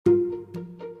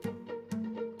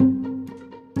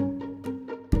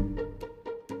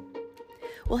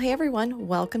Well, hey everyone,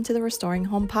 welcome to the Restoring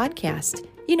Home podcast.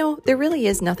 You know, there really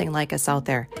is nothing like us out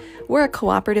there. We're a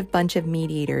cooperative bunch of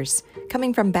mediators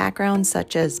coming from backgrounds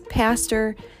such as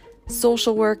pastor,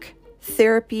 social work,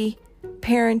 therapy,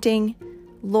 parenting,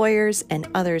 lawyers, and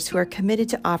others who are committed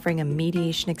to offering a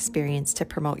mediation experience to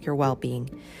promote your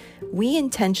well-being. We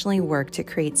intentionally work to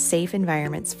create safe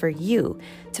environments for you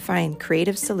to find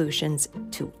creative solutions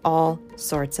to all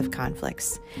sorts of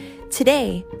conflicts.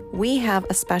 Today, we have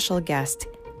a special guest,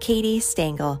 Katie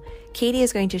Stengel. Katie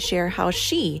is going to share how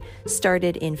she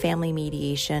started in family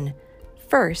mediation,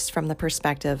 first from the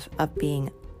perspective of being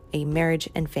a marriage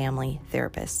and family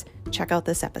therapist. Check out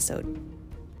this episode.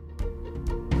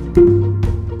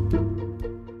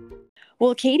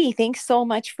 Well, Katie, thanks so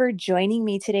much for joining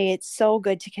me today. It's so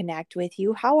good to connect with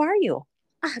you. How are you?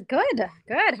 Good.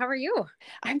 How are you?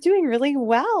 I'm doing really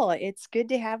well. It's good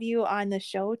to have you on the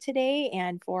show today.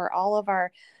 And for all of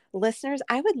our listeners,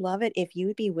 I would love it if you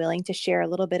would be willing to share a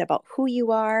little bit about who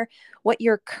you are, what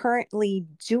you're currently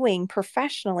doing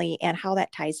professionally, and how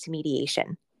that ties to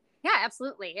mediation. Yeah,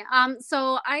 absolutely.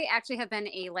 So I actually have been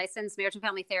a licensed marriage and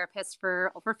family therapist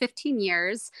for over 15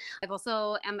 years. I've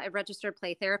also am a registered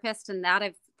play therapist, and that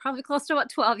I've probably close to about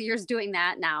 12 years doing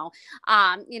that now.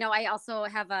 I also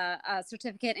have a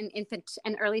certificate in infant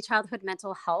and early childhood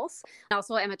mental health. I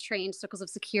also am a trained circles of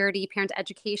security parent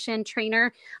education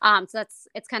trainer.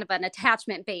 It's kind of an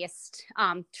attachment based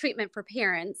treatment for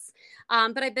parents.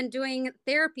 But I've been doing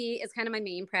therapy is kind of my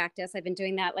main practice. I've been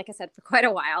doing that, like I said, for quite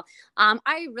a while.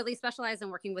 I really specialize in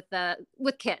working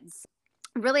with kids.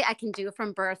 Really, I can do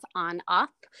from birth on up.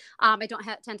 I don't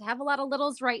tend to have a lot of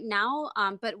littles right now,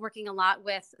 but working a lot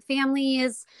with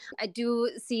families. I do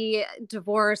see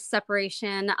divorce,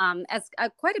 separation as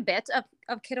quite a bit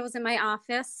of kiddos in my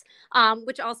office,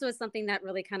 which also is something that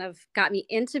really kind of got me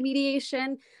into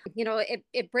mediation. You know,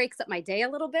 it breaks up my day a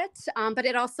little bit, but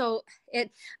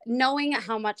knowing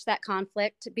how much that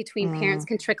conflict between parents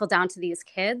can trickle down to these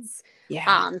kids.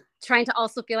 Yeah. Trying to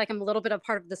also feel like I'm a little bit of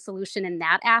part of the solution in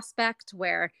that aspect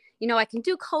where, I can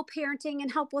do co-parenting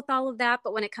and help with all of that.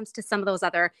 But when it comes to some of those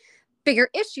other bigger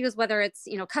issues, whether it's,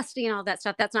 custody and all that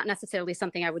stuff, that's not necessarily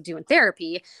something I would do in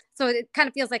therapy. So it kind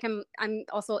of feels like I'm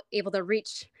also able to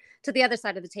reach to the other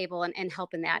side of the table and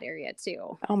help in that area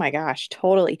too. Oh my gosh,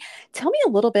 totally. Tell me a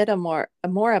little bit more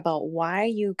about why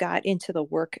you got into the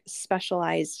work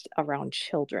specialized around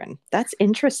children. That's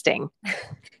interesting.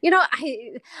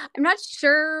 I'm not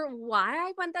sure why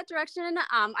I went that direction.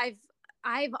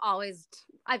 I've always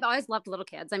loved little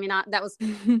kids. I mean, that was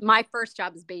my first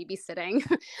job is babysitting,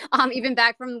 even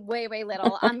back from way, way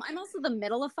little. I'm also the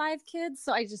middle of 5 kids.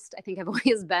 So I think I've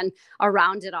always been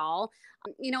around it all.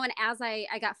 And as I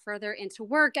got further into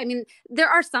work, I mean, there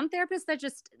are some therapists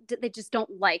that they just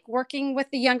don't like working with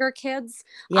the younger kids.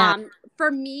 Yeah. For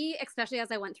me, especially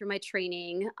as I went through my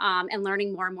training and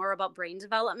learning more and more about brain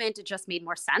development, it just made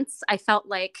more sense. I felt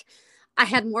like I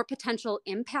had more potential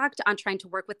impact on trying to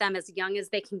work with them as young as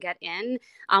they can get in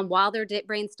while their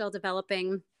brain's still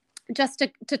developing, just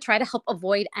to try to help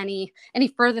avoid any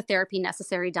further therapy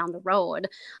necessary down the road.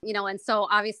 And so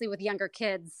obviously with younger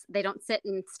kids, they don't sit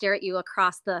and stare at you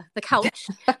across the couch.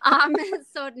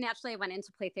 So naturally I went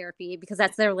into play therapy because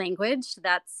that's their language.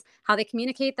 That's how they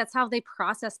communicate. That's how they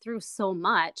process through so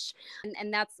much.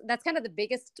 And that's kind of the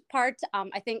biggest part.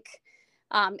 I think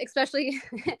especially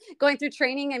going through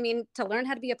training. I mean, to learn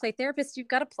how to be a play therapist, you've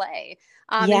got to play.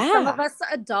 And some of us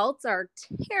adults are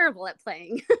terrible at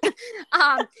playing,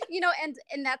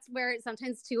 and that's where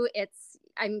sometimes too,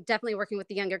 I'm definitely working with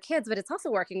the younger kids, but it's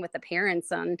also working with the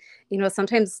parents on,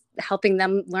 sometimes helping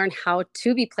them learn how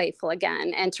to be playful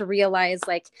again and to realize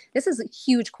like, this is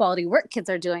huge quality work kids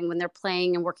are doing when they're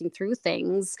playing and working through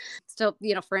things. So,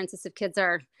 for instance, if kids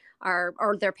or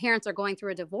their parents are going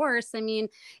through a divorce, I mean,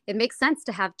 it makes sense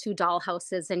to have 2 doll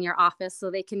houses in your office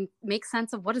so they can make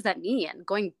sense of what does that mean,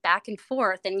 going back and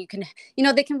forth, and you can,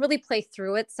 they can really play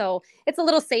through it. So it's a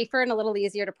little safer and a little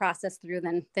easier to process through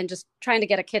than just trying to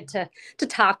get a kid to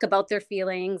talk about their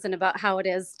feelings and about how it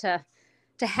is to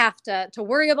have to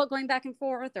worry about going back and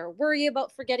forth or worry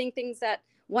about forgetting things at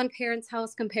one parent's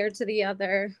house compared to the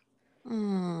other.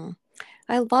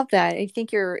 I love that. I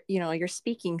think you're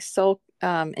speaking so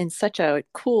in such a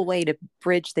cool way to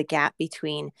bridge the gap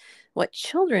between what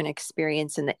children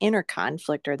experience in the inner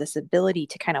conflict or this ability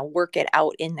to kind of work it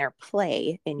out in their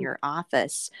play in your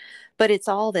office. But it's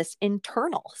all this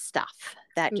internal stuff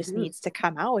that just needs to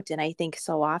come out. And I think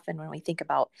so often when we think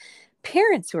about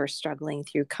parents who are struggling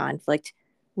through conflict,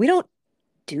 we don't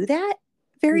do that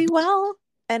very well.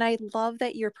 And I love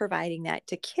that you're providing that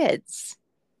to kids.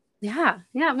 Yeah.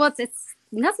 Well,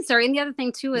 necessary. And the other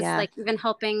thing too is Yeah. like even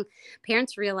helping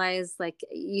parents realize like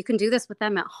you can do this with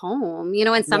them at home,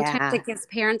 and sometimes Yeah. it gives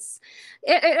parents,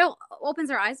 it opens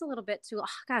their eyes a little bit to, oh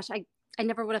gosh, I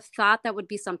never would have thought that would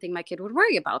be something my kid would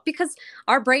worry about, because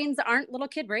our brains aren't little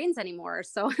kid brains anymore.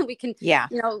 So we can, Yeah.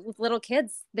 with little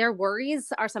kids, their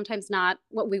worries are sometimes not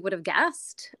what we would have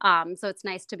guessed. So it's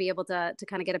nice to be able to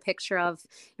kind of get a picture of,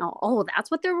 oh, that's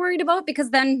what they're worried about,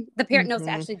 because then the parent knows to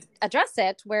Hmm. actually address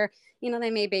it, where, they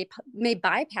may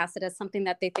bypass it as something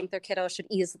that they think their kiddo should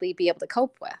easily be able to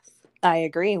cope with. I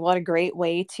agree. What a great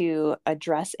way to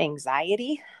address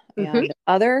anxiety Mhm. and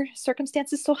other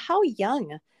circumstances. So how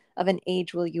young of an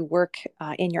age will you work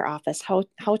in your office? How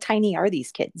tiny are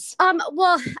these kids?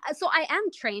 Well, so I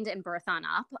am trained in birth on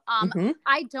up. Hmm.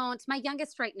 My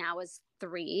youngest right now is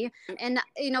 3. And,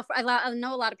 I know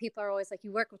a lot of people are always like,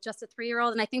 you work with just a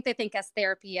 3-year-old. And I think they think as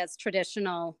therapy as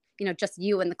traditional, just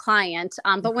you and the client.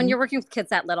 But when Hmm. you're working with kids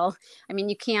that little, I mean,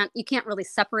 you can't really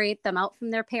separate them out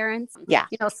from their parents. Yeah.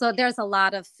 So there's a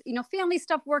lot of, family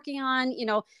stuff working on,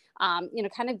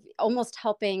 kind of almost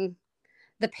helping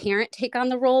the parent take on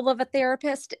the role of a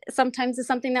therapist sometimes is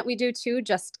something that we do too,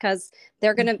 just because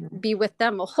they're going to Hmm. be with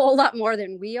them a whole lot more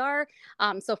than we are.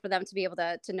 So for them to be able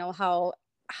to know how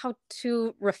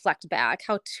to reflect back,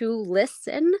 how to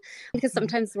listen, because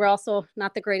sometimes we're also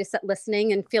not the greatest at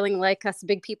listening and feeling like us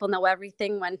big people know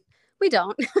everything when we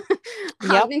don't.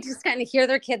 Yep. And just kind of hear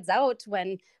their kids out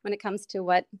when it comes to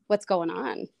what's going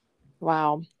on.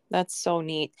 Wow. That's so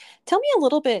neat. Tell me a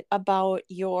little bit about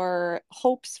your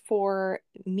hopes for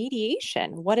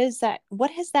mediation. What is that? What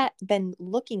has that been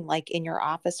looking like in your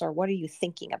office, or what are you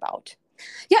thinking about?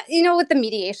 Yeah, with the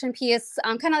mediation piece,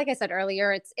 kind of like I said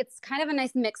earlier, it's kind of a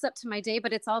nice mix up to my day,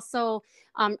 but it's also,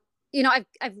 I've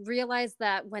realized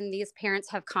that when these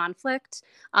parents have conflict,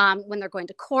 when they're going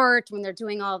to court, when they're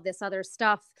doing all of this other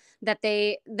stuff, that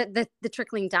the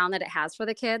trickling down that it has for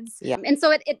the kids, Yeah. and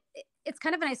so it's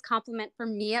kind of a nice compliment for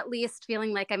me, at least,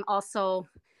 feeling like I'm also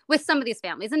with some of these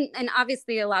families, and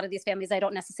obviously a lot of these families I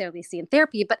don't necessarily see in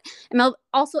therapy, but I'm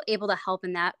also able to help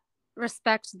in that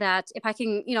respect, that if I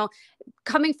can,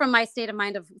 coming from my state of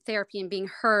mind of therapy and being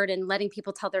heard and letting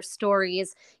people tell their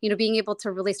stories, being able to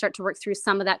really start to work through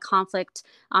some of that conflict.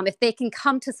 If they can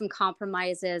come to some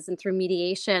compromises and through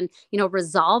mediation,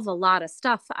 resolve a lot of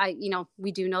stuff,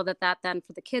 we do know that then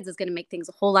for the kids is going to make things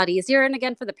a whole lot easier. And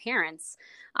again, for the parents,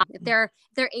 if they're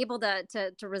able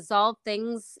to resolve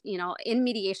things, in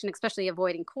mediation, especially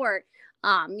avoiding court,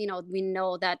 we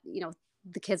know that,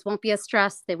 the kids won't be as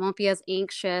stressed, they won't be as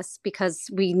anxious, because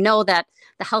we know that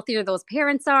the healthier those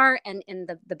parents are and in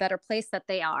the better place that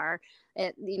they are,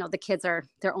 the kids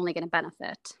they're only going to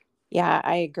benefit. Yeah,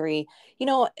 I agree.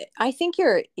 I think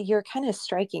you're kind of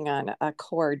striking on a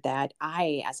chord that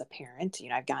I, as a parent,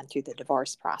 I've gone through the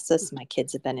divorce process. My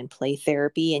kids have been in play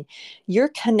therapy, and you're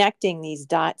connecting these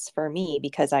dots for me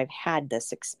because I've had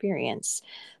this experience.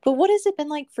 But what has it been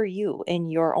like for you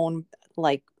in your own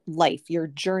life, your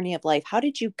journey of life? How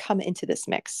did you come into this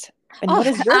mix? And what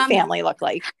Oh, does your family look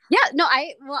like? yeah, no,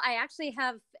 I actually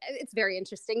have, it's very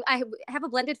interesting. I have a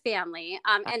blended family.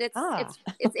 And it's, Ah, it's,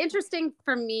 it's interesting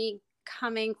for me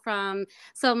coming from,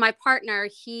 so my partner,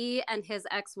 he and his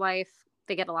ex-wife,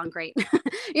 they get along great.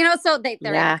 So they're able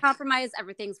to yeah. compromise.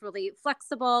 Everything's really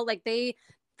flexible. Like they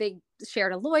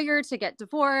shared a lawyer to get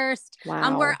divorced. Where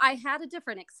Wow. I had a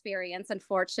different experience,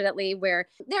 unfortunately, where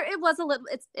there it was a little,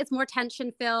 it's more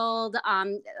tension filled.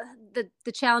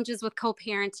 The challenges with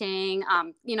co-parenting,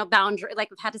 boundary, like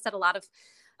I've had to set a lot of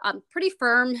pretty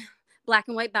firm black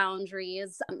and white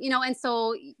boundaries, and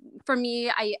so for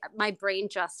me, my brain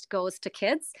just goes to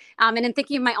kids. And in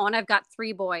thinking of my own, I've got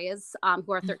 3 boys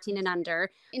who are 13 and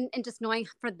under, and just knowing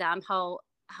for them how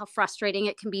frustrating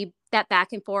it can be, that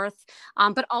back and forth,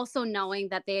 but also knowing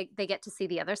that they get to see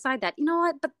the other side, that,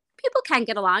 what, but people can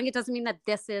get along. It doesn't mean that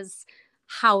this is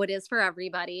how it is for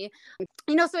everybody.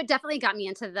 So it definitely got me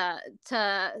into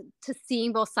to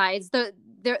seeing both sides.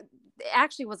 There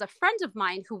actually was a friend of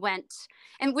mine who went,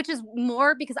 and which is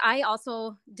more because I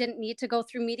also didn't need to go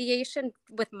through mediation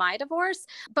with my divorce,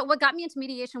 but what got me into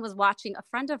mediation was watching a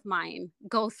friend of mine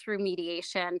go through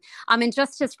mediation, and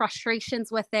just his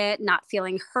frustrations with it, not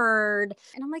feeling heard,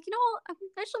 and I'm like,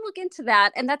 I should look into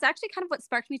that. And that's actually kind of what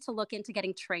sparked me to look into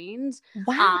getting trained,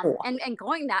 Wow. and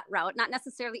going that route, not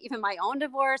necessarily even my own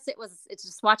divorce. It's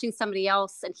just watching somebody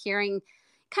else and hearing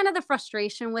kind of the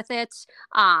frustration with it,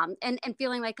 and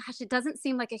feeling like, gosh, it doesn't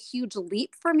seem like a huge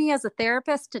leap for me as a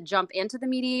therapist to jump into the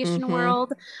mediation Hmm.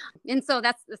 world. And so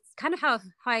that's kind of how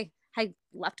I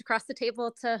left across the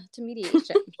table to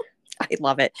mediation. I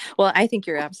love it. Well, I think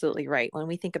you're absolutely right. When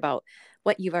we think about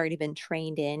what you've already been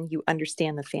trained in, you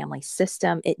understand the family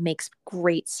system. It makes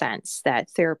great sense that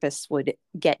therapists would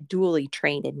get duly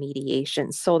trained in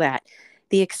mediation so that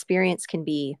the experience can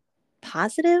be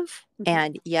positive, Mhm.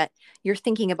 and yet you're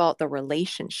thinking about the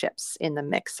relationships in the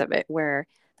mix of it, where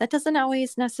that doesn't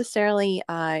always necessarily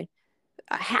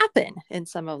happen in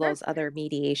some of Sure. those other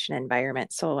mediation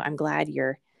environments. So I'm glad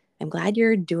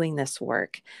you're doing this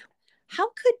work. How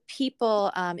could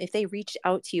people, if they reached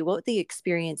out to you, what would the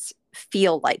experience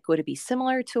feel like? Would it be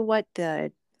similar to what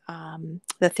the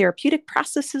therapeutic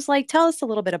process is like? Tell us a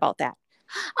little bit about that.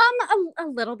 A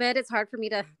little bit. It's hard for me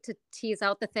to tease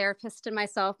out the therapist in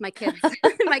myself. My kids,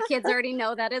 my kids already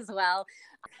know that as well.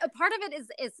 A part of it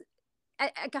is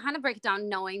I kind of break it down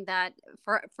knowing that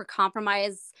for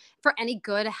compromise, for any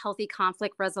good healthy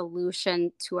conflict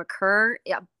resolution to occur,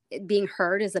 yeah, being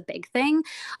heard is a big thing.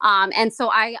 And so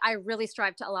I really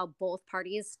strive to allow both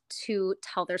parties to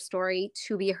tell their story,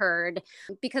 to be heard,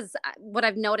 because what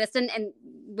I've noticed, and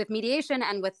with mediation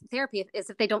and with therapy,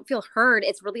 is if they don't feel heard,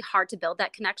 it's really hard to build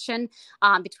that connection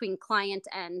between client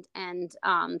and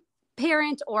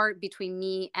parent, or between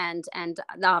me and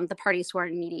the parties who are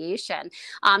in mediation.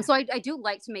 Yeah. So I do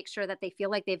like to make sure that they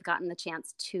feel like they've gotten the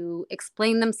chance to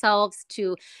explain themselves,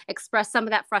 to express some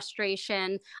of that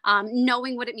frustration,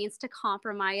 knowing what it means to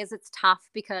compromise. It's tough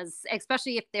because,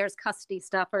 especially if there's custody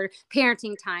stuff or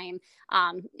parenting time,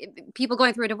 people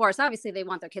going through a divorce, obviously they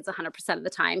want their kids 100% of the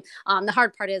time. The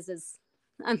hard part is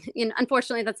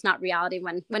unfortunately that's not reality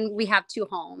when we have two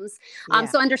homes. Yeah.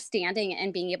 So understanding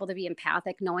and being able to be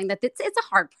empathic, knowing that it's a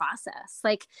hard process.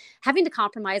 Like, having to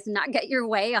compromise and not get your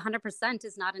way 100%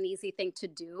 is not an easy thing to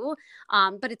do.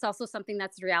 But it's also something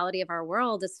that's the reality of our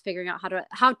world, is figuring out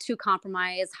how to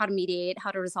compromise, how to mediate,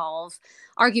 how to resolve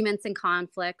arguments and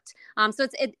conflict. So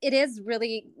it is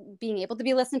really being able to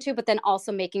be listened to, but then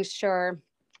also making sure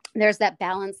there's that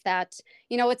balance, that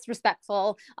it's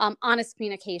respectful, honest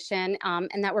communication,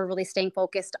 and that we're really staying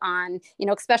focused on,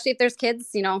 especially if there's kids,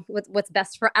 with what's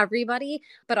best for everybody,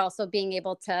 but also being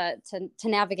able to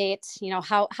navigate,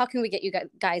 how can we get you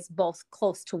guys both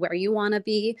close to where you want to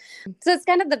be. So it's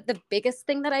kind of the biggest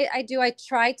thing that I do. I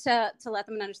try to let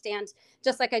them understand,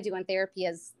 just like I do in therapy,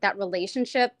 is that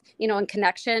relationship, and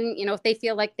connection. If they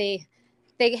feel like they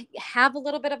have a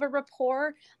little bit of a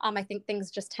rapport, I think things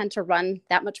just tend to run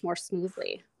that much more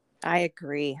smoothly. I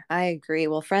agree. I agree.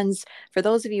 Well, friends, for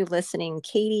those of you listening,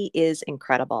 Katie is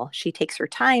incredible. She takes her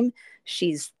time.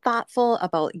 She's thoughtful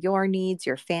about your needs,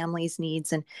 your family's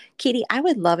needs. And Katie, I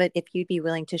would love it if you'd be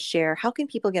willing to share. How can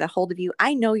people get a hold of you?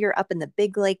 I know you're up in the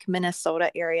Big Lake,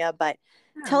 Minnesota area, but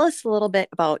Yeah. tell us a little bit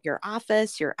about your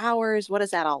office, your hours. What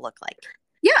does that all look like?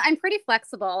 Yeah, I'm pretty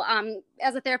flexible.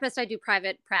 As a therapist, I do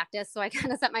private practice, so I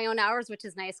kind of set my own hours, which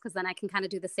is nice because then I can kind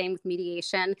of do the same with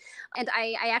mediation. And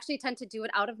I actually tend to do it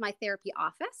out of my therapy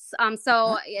office.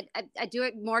 Uh-huh. I do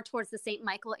it more towards the St.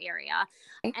 Michael area,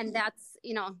 Okay. and that's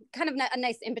kind of a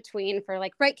nice in between for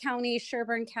like Wright County,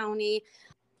 Sherburne County.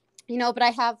 But I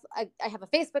have a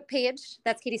Facebook page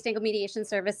that's Katie Stengel Mediation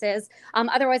Services.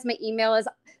 Otherwise, my email is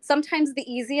sometimes the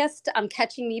easiest.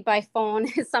 Catching me by phone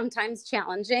is sometimes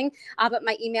challenging, but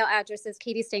my email address is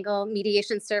Katie Stengel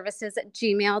Mediation Services at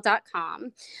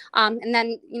gmail.com. And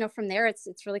then, from there,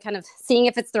 it's really kind of seeing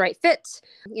if it's the right fit.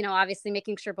 Obviously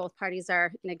making sure both parties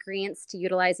are in agreement to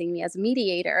utilizing me as a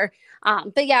mediator.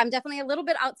 But yeah, I'm definitely a little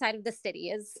bit outside of the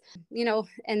city,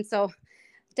 and so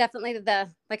definitely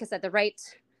like I said,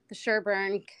 the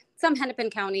Sherburne, some Hennepin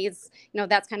counties,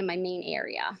 that's kind of my main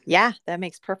area. Yeah, that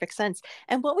makes perfect sense.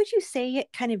 And what would you say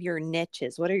kind of your niche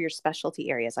is? What are your specialty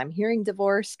areas? I'm hearing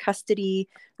divorce, custody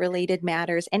related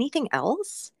matters. Anything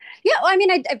else? Yeah, well, I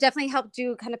mean, I've definitely helped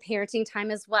do kind of parenting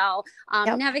time as well.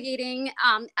 Yep. Navigating.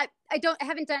 I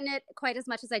haven't done it quite as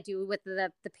much as I do with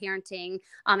the parenting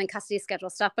and custody schedule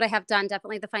stuff, but I have done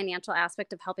definitely the financial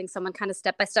aspect of helping someone kind of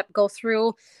step by step go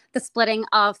through the splitting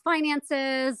of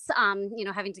finances.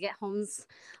 Having to get homes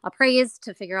appraised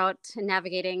to figure out and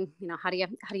navigating. How do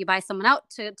you buy someone out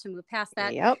to move past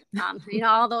that? Yep.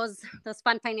 All those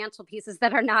fun financial pieces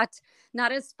that are not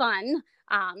as fun.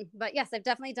 But yes, I've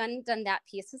definitely done that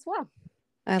piece as well.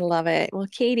 I love it. Well,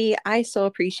 Katie, I so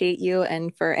appreciate you.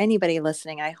 And for anybody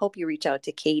listening, I hope you reach out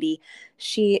to Katie.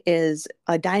 She is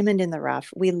a diamond in the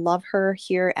rough. We love her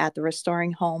here at the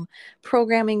Restoring Home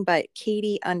programming, but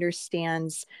Katie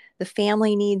understands the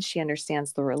family needs. She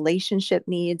understands the relationship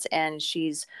needs, and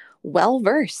she's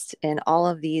well-versed in all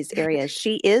of these areas.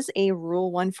 She is a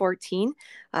Rule 114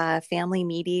 family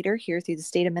mediator here through the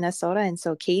state of Minnesota. And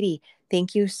so, Katie,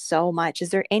 thank you so much. Is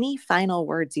there any final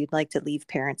words you'd like to leave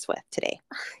parents with today?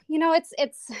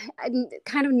 It's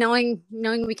kind of knowing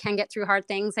we can get through hard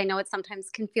things. I know it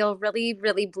sometimes can feel really,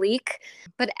 really bleak,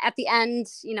 but at the end,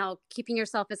 keeping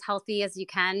yourself as healthy as you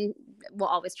can will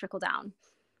always trickle down.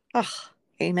 Oh,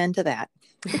 amen to that.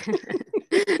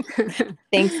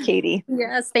 Thanks, Katie.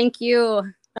 Yes, thank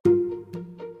you.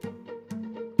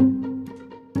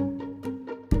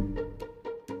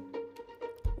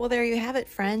 Well, there you have it,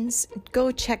 friends.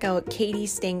 Go check out Katie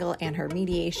Stengel and her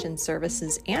mediation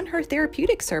services and her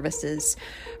therapeutic services.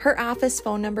 Her office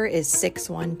phone number is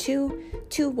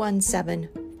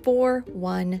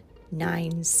 612-217-4196.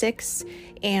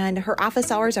 And her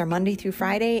office hours are Monday through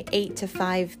Friday, 8 to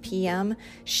 5 p.m.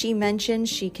 She mentioned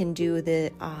she can do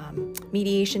the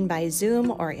mediation by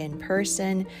Zoom or in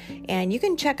person. And you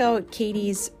can check out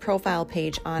Katie's profile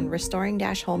page on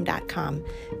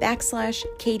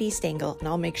restoring-home.com/Katie Stengel. And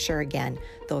I'll make sure again,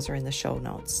 those are in the show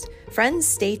notes. Friends,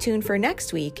 stay tuned for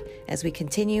next week as we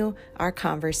continue our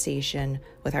conversation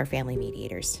with our family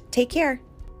mediators. Take care.